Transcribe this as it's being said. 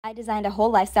I designed a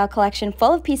whole lifestyle collection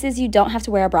full of pieces you don't have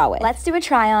to wear a bra with. Let's do a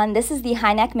try on. This is the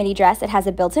high neck midi dress. It has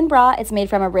a built-in bra, it's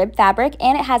made from a rib fabric,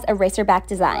 and it has a racer back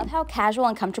design. I love how casual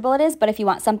and comfortable it is, but if you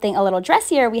want something a little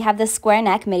dressier, we have the square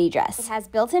neck midi dress. It has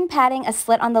built-in padding, a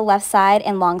slit on the left side,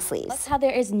 and long sleeves. Look how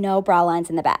there is no bra lines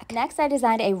in the back. Next, I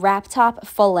designed a wrap top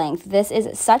full length. This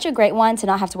is such a great one to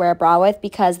not have to wear a bra with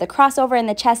because the crossover in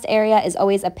the chest area is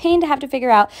always a pain to have to figure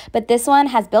out, but this one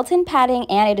has built-in padding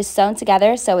and it is sewn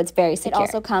together, so it's very secure. It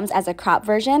also comes as a crop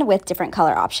version with different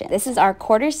color options. This is our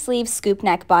quarter sleeve scoop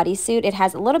neck bodysuit. It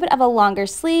has a little bit of a longer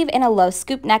sleeve and a low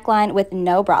scoop neckline with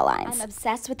no bra lines. I'm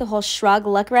obsessed with the whole shrug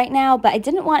look right now, but I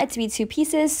didn't want it to be two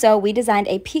pieces, so we designed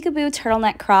a peekaboo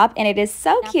turtleneck crop, and it is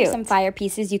so cute. For some fire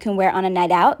pieces you can wear on a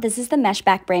night out. This is the mesh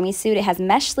back Brammy suit. It has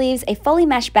mesh sleeves, a fully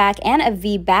mesh back, and a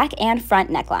V back and front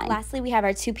neckline. Lastly, we have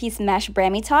our two-piece mesh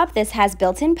Brammy top. This has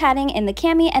built-in padding in the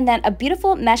cami and then a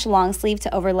beautiful mesh long sleeve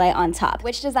to overlay on top.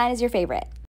 Which design is your favorite?